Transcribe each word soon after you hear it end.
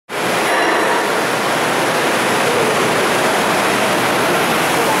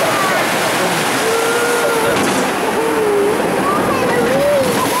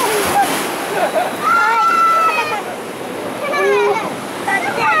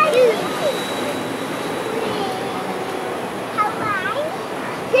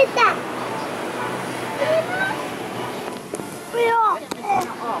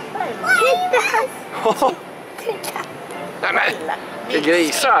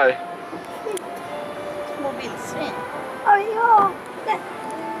grisar. Små vildsvin. Ja.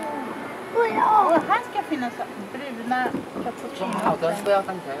 Och här ska finnas bruna cappuccino.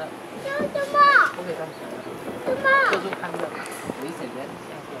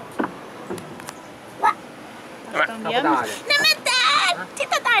 Nej men där!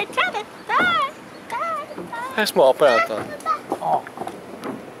 Titta där i trädet! Där! Här är små apor här då.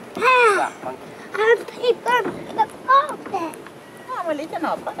 Han Pippan med apen. Ja, det var en liten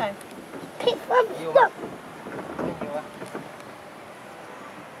apa där. Pippan stopp.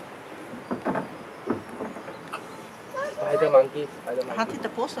 Han tittar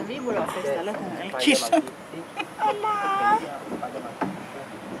på oss som vi borde apor istället. Killen.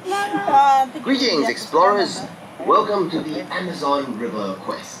 Greetings, explorers! Welcome to the Amazon River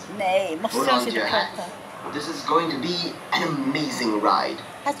quest. Nej, måste Hold jag on to sitta your och hats. prata? This is going to be an amazing ride.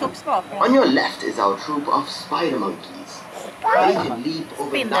 Här står också apor. On your left is our troop of spider monkeys. They can leap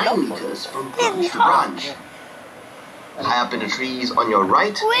over 9 meters from branch to branch. High up in the trees on your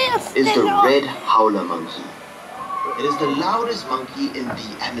right is the red howler monkey. It is the loudest monkey in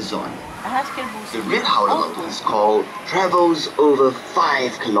the Amazon. Här ska det bo The red howler monkey is called travels over 5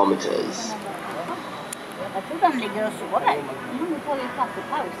 kilometers. Jag tror de ligger och sover. Nu får vi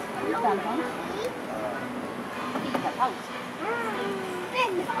kaffepaus. Paus.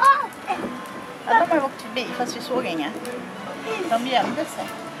 Ja, de har åkt förbi fast vi såg inga. De gömde sig.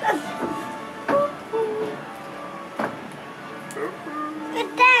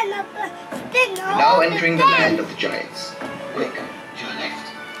 Now entering the land of the giants. Quick, to your left.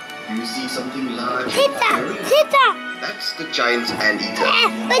 Do you see something large? Titta! That's the giant's anteater. Oh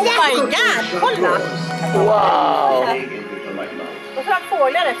my god, kolla! Wow! Och fram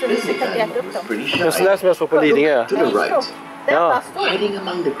fåglar efter vi fick äta upp dem. Pretty Det är sån där som jag såg på Lidingö. To the right, Den Ja. var stor. hiding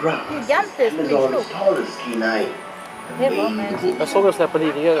among the grass. Gigantisk, Amazon's tallest canine. Det var med. Jag såg en sån där på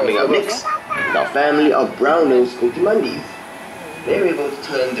Lidingö. Coming up next, our family of brown-nosed coatimundis. They're able to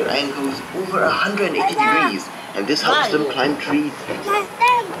turn their ankles over 180 degrees, and this helps them climb trees.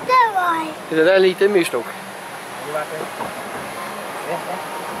 Det där är en liten myrsnok.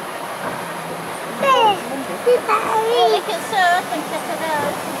 Vilken söt, den klättrar där.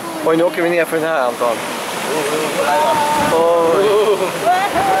 Oj, nu åker vi ner för den här Anton. Oj.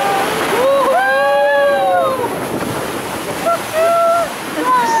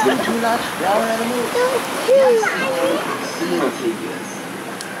 The two large brown animals,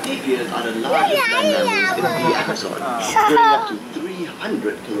 tapirs are the largest land mammals in the Amazon, growing up to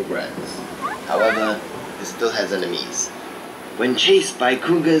 300 kilograms. However, it still has enemies. When chased by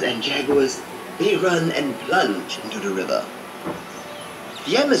cougars and jaguars, they run and plunge into the river.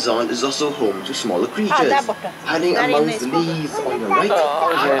 The Amazon is also home to smaller creatures. Hiding amongst the leaves on the right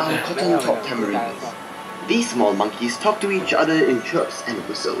are cotton-top tamarins. These small monkeys talk to each other in chirps and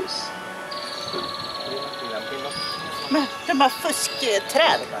whistles. Men det är bara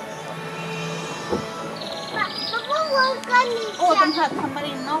fuskträd. Åh, de här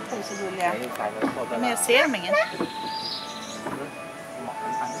tamarinapor är så gulliga. Men jag ser dem ingen.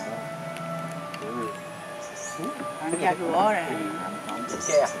 Jaguarer.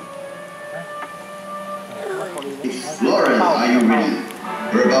 Lauren, are you ready?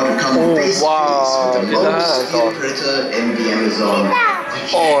 We're about to come face to face with the most feared predator in the Amazon.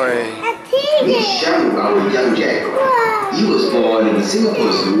 Oj. Meet Shamu, our young jaguar. He was born in the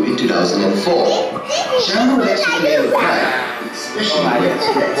Singapore Zoo in 2004. Shamu likes to play with pride, especially when it's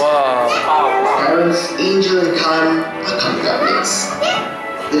pets. Wow. Parents Angel and Khan are comfortables.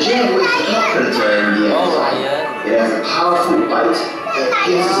 The jaguar is the top predator in the Amazon. It has a powerful bite that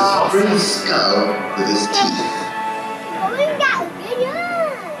pierces its pretty skull with its teeth.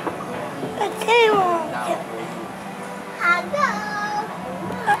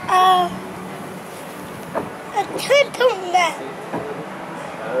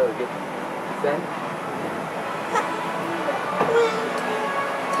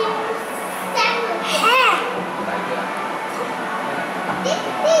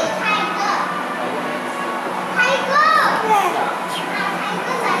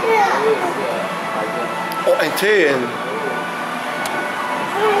 Och en till.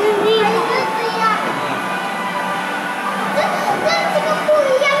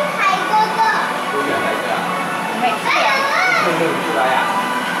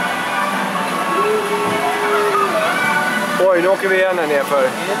 Oj, nu åker vi igen här nerför.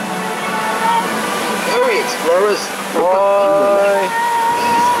 Hurry, explorers! Oj.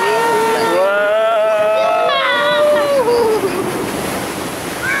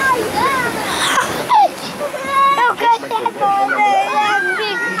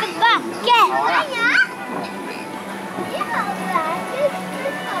 Backe!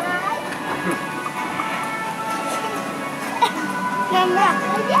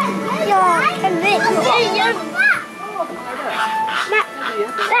 Jag kan inte.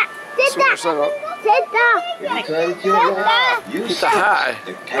 Så då. Return to your lab. You Titta här.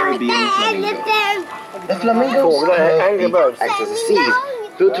 the Caribbean flamingo. The flamingo's Fåglar är Angry beak Birds. acts as a sieve,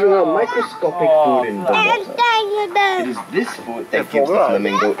 filtering out microscopic food in the water. It is this food that gives the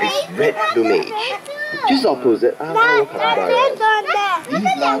flamingo its red plumage. Just opposite are our capybaras.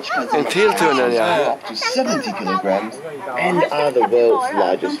 These large En till tunnel, weigh ja. up to 70 kilograms and are the world's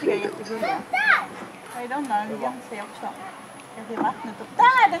largest rodents. Vad är de där? De kan se också. Kanske i vattnet.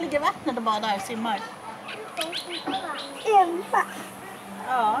 Där ligger vattnet och bara där och simmar.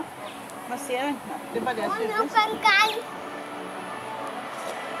 Ja, man ser inte. Det är bara deras huvud.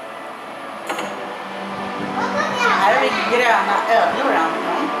 Här har vi gröna ödlor,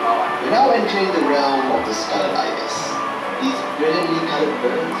 Anton. We're now entering the realm of the scarlet ibis. These brilliantly colored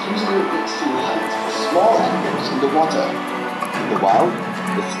birds usually mix to hunt for small animals in the water. In the wild,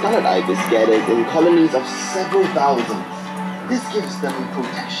 the scarlet ibis gathers in colonies of several thousands. This gives them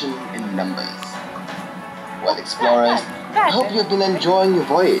protection in numbers. Well, explorers, I hope you've been enjoying your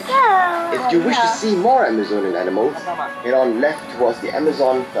voyage. If you wish to see more Amazonian animals, head on left towards the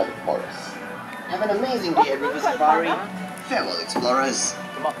Amazon flooded forest. Have an amazing day at River Safari. Farewell, explorers.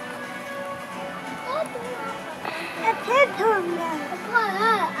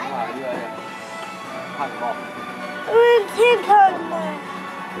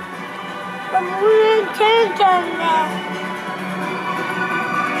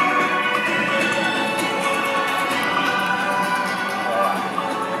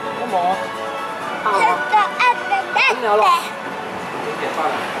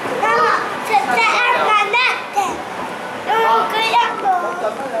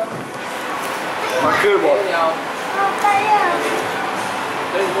 Man kul båt.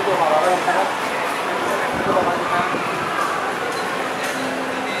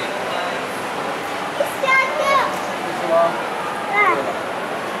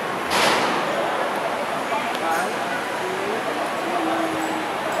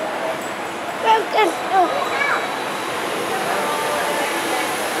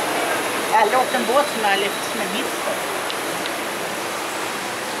 Jag har aldrig åkt en båt som har lyfts med hiss.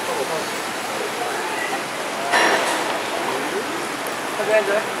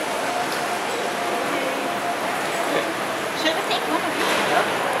 Kör du fickorna? Ja.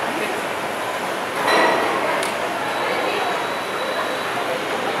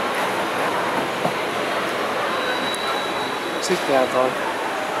 Sitt ner ett tag.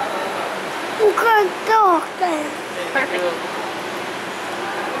 Du kan inte åka. Perfekt.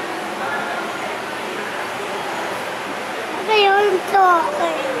 Men jag vill inte åka.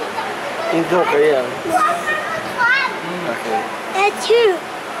 Inte åka igen. Okej. Det är kul.